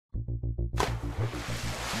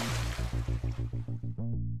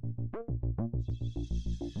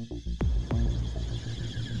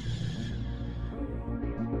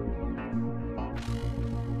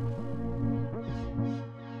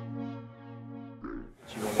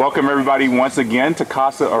Welcome everybody once again to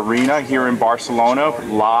Casa Arena here in Barcelona,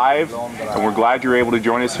 live, and we're glad you're able to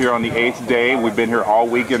join us here on the 8th day. We've been here all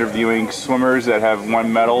week interviewing swimmers that have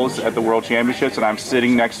won medals at the World Championships, and I'm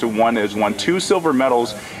sitting next to one that has won 2 silver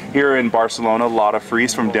medals here in Barcelona, Lotte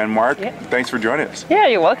Friis from Denmark. Yeah. Thanks for joining us. Yeah,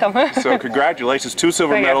 you're welcome. So congratulations, 2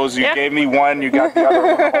 silver medals. You gave me one, you got the other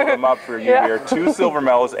one. I'll hold them up for you here. 2 silver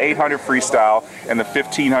medals, 800 freestyle and the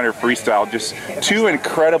 1500 freestyle. Just 2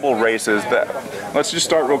 incredible races. Let's just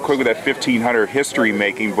start real quick with that 1500 history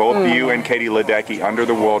making. Both you and Katie Ledecky under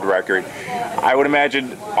the world record. I would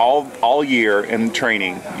imagine all year in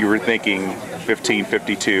training you were thinking 15,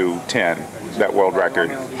 52, 10. That world record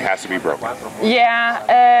has to be broken.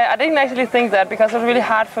 Yeah, I didn't actually think that because it was really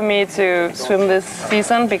hard for me to swim this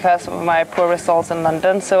season because of my poor results in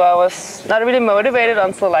London. So I was not really motivated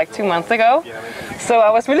until like 2 months ago. So I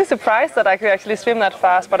was really surprised that I could actually swim that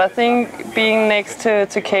fast. But I think being next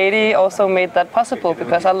to Katie also made that possible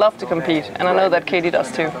because I love to compete, and I know that Katie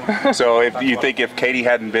does too. So if you think if Katie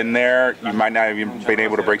hadn't been there, you might not have even been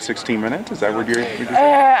able to break 16 minutes? Is that what you're saying?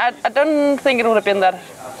 I don't think it would have been that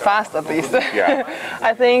fast, at least. Yeah.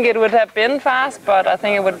 I think it would have been fast, but I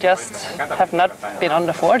think it would just have not been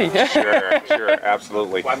under 40. Sure,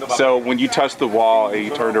 absolutely. So when you touched the wall and you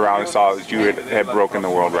turned around and saw that you had broken the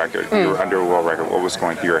world record, you were under a world record, what was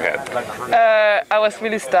going through your head? I was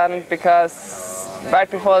really stunned because right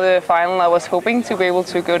before the final I was hoping to be able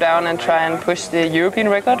to go down and try and push the European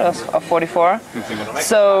record of 44.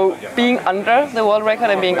 So being under the world record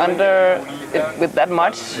and being under it with that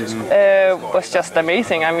much was just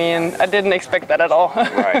amazing. I mean, I didn't expect that at all.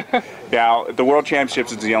 Right. Now, the World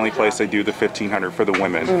Championships is the only place they do the 1500 for the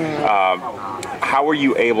women. How were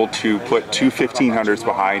you able to put 2 1500s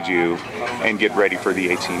behind you and get ready for the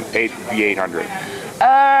 800?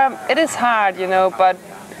 It is hard, you know, but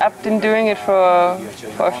I've been doing it for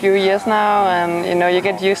a few years now, and you know, you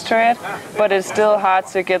get used to it. But it's still hard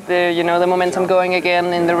to get the the momentum going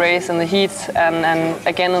again in the race and the heats, and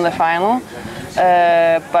again in the final.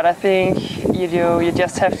 But I think you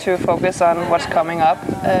just have to focus on what's coming up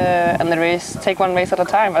and the race. Take one race at a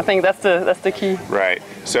time. I think that's the key. Right.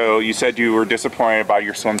 So you said you were disappointed about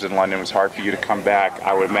your swims in London. It was hard for you to come back.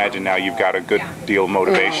 I would imagine now you've got a good deal of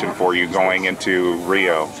motivation for you going into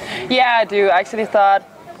Rio. Yeah, I do. I actually thought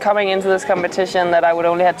coming into this competition that I would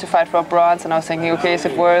only have to fight for a bronze, and I was thinking, okay, is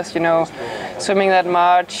it worth swimming that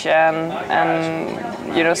much and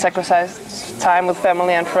sacrifice time with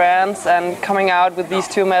family and friends, and coming out with these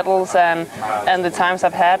 2 medals and the times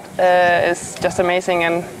I've had is just amazing,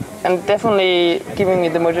 and definitely giving me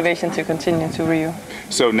the motivation to continue to Rio.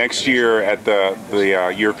 So next year at the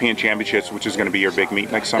European Championships, which is going to be your big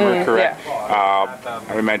meet next summer, correct? Yeah.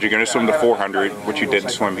 I imagine you're going to swim the 400, which you didn't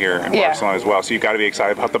swim here in Barcelona as well. So you've got to be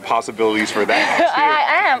excited about the possibilities for that next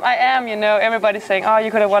year. I am. You know, everybody's saying, oh,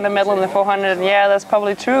 you could have won a medal in the 400, and yeah, that's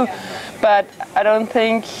probably true. But I don't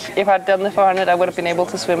think if I'd done the 400, I would have been able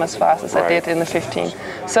to swim as fast as I did in the 15.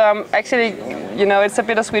 So I'm actually, it's a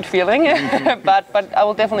bittersweet feeling, but I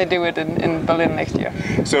will definitely do it in Berlin next year.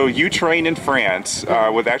 So you train in France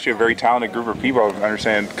with actually a very talented group of people. I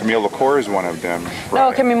understand Camille Lecour is one of them. Right?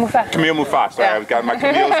 No, Camille Muffat. Camille Muffat. Sorry, I've got my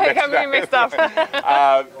Camille's mixed up.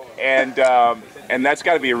 And that's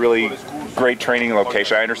got to be a really great training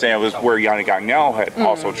location. I understand it was where Yannick Agnel had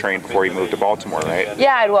also trained before he moved to Baltimore, right?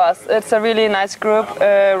 Yeah, it was. It's a really nice group.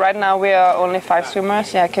 Right now we are only 5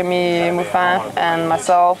 swimmers. Yeah, Camille Muffat and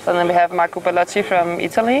myself, and then we have Marco Bellotti from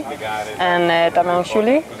Italy, and Damien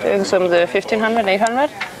Julie, who swims the 1500, 800.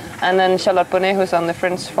 And then Charlotte Bonnet, who's on the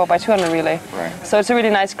French 4x200 relay. Right. So it's a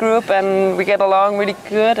really nice group, and we get along really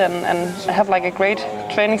good, and have like a great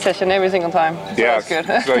training session every single time. So yeah, it's good.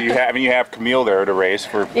 So you have Camille there to race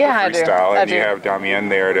for freestyle, and you have Damien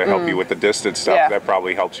there to help you with the distance stuff. Yeah. That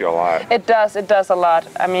probably helps you a lot. It does a lot.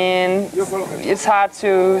 I mean, it's hard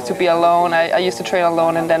to be alone. I used to train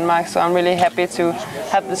alone in Denmark, so I'm really happy to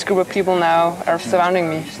have this group of people now are surrounding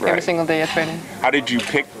me every single day at training. How did you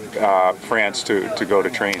pick France to go to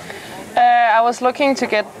train? I was looking to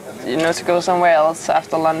get to go somewhere else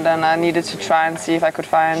after London. I needed to try and see if I could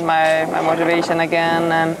find my motivation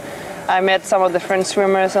again, and I met some of the French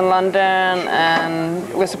swimmers in London,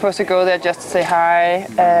 and we're supposed to go there just to say hi,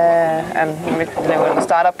 and they were in the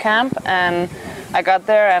startup camp, and I got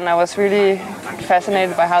there and I was really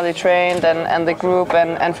fascinated by how they trained and the group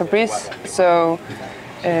and Fabrice. So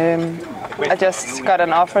I just got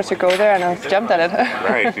an offer to go there and I jumped at it.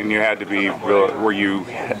 Right, and you had to be real. Were you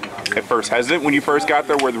at first hesitant when you first got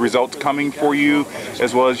there? Were the results coming for you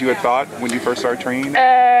as well as you had thought when you first started training?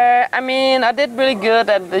 I mean, I did really good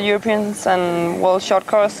at the Europeans and World Short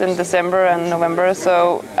Course in December and November,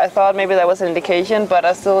 so I thought maybe that was an indication, but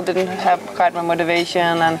I still didn't have quite my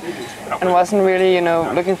motivation and wasn't really, you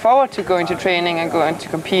know, looking forward to going to training and going to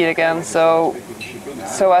compete again. So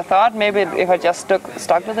I thought maybe if I just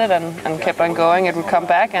stuck with it and kept on going, it would come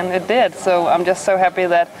back, and it did. So I'm just so happy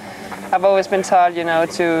that I've always been taught, you know,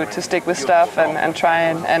 to stick with stuff and try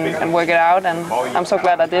and work it out, and I'm so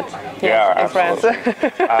glad I did here in France.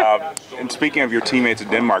 And speaking of your teammates in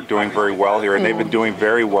Denmark doing very well here, and they've been doing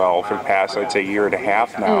very well for the past, I'd say, year and a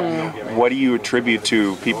half now. What do you attribute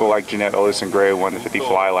to people like Jeanette Ottesen Gray, who won the 50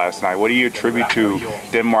 fly last night? What do you attribute to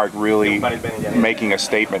Denmark really making a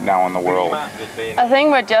statement now in the world? I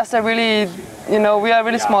think we're just a really, you know, we are a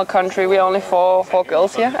really small country. We're only four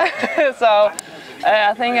girls here. So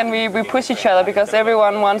I think, and we push each other because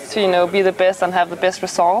everyone wants to, you know, be the best and have the best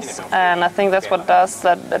results. And I think that's what does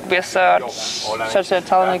that we're such a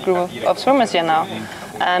talented group of swimmers here now.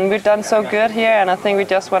 And we've done so good here, and I think we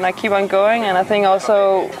just want to keep on going. And I think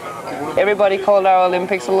also everybody called our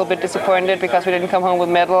Olympics a little bit disappointed because we didn't come home with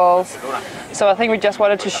medals. So I think we just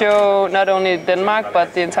wanted to show not only Denmark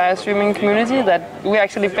but the entire swimming community that we're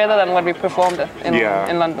actually better than what we performed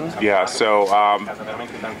in London. Yeah, so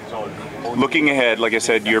looking ahead, like I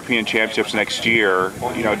said, European Championships next year,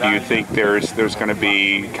 you know, do you think there's going to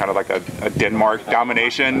be kind of like a Denmark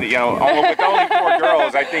domination? You know, with only 4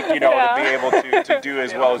 girls, I think, you know, to be able to do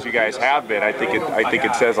as well as you guys have been, I think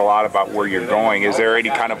it says a lot about where you're going. Is there any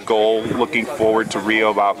kind of goal looking forward to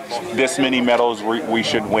Rio about this many medals we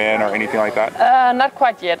should win or anything like that? Not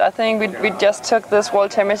quite yet. I think we just took this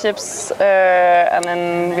World Championships and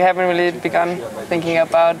then we haven't really begun thinking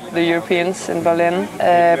about the Europeans in Berlin.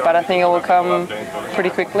 But I think it will come pretty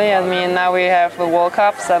quickly. I mean, now we have the World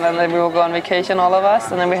Cups and then we will go on vacation, all of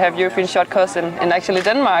us, and then we have European Short Course in actually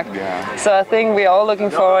Denmark. Yeah. So I think we're all looking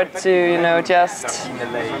forward to, you know, just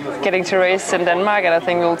getting to race in Denmark, and I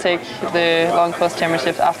think we'll take the Long Course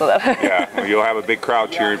Championships after that. Yeah, well, you'll have a big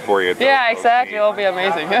crowd cheering for you. Yeah, exactly. It'll be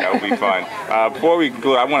amazing. That'll be fun. Before we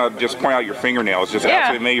conclude, I want to just point out your fingernails. Just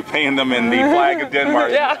absolutely, you're painting them in the flag of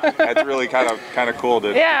Denmark. That's really kind of cool to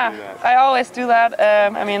do that. I always do that.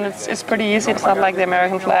 I mean, it's pretty easy. It's not like the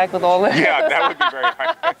American flag with all the... Yeah, that would be very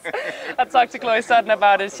hard. I talked to Chloe Sutton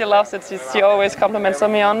about it. She loves it. She always compliments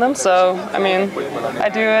me on them. So, I mean, I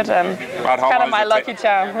do it, and it's kind of my lucky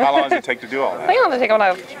charm. How long does it take to do all that? I think it'll take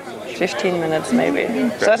about 15 minutes maybe.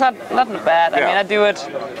 So it's not bad. I mean, I do it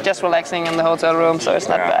just relaxing in the hotel room, so it's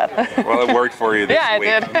not bad. Well, it worked for you this week.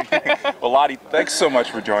 Yeah, it did. Well, Lotte, thanks so much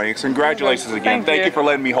for joining us. Congratulations again. Thank you for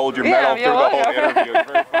letting me hold your medal through the whole interview.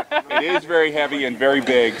 It is very heavy and very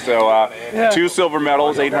big. So 2 silver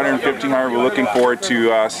medals, 800 and 1500. We're looking forward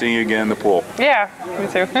to seeing you again in the pool. Yeah, me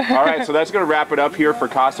too. All right, so that's going to wrap it up here for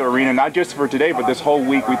Casa Arena, not just for today, but this whole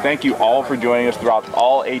week. We thank you all for joining us throughout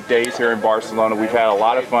all 8 days here in Barcelona. We've had a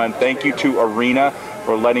lot of fun. Thank you to Arena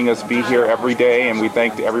for letting us be here every day, and we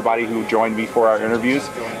thank everybody who joined me for our interviews.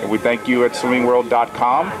 And we thank you at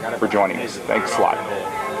swimmingworld.com for joining us. Thanks a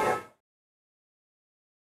lot.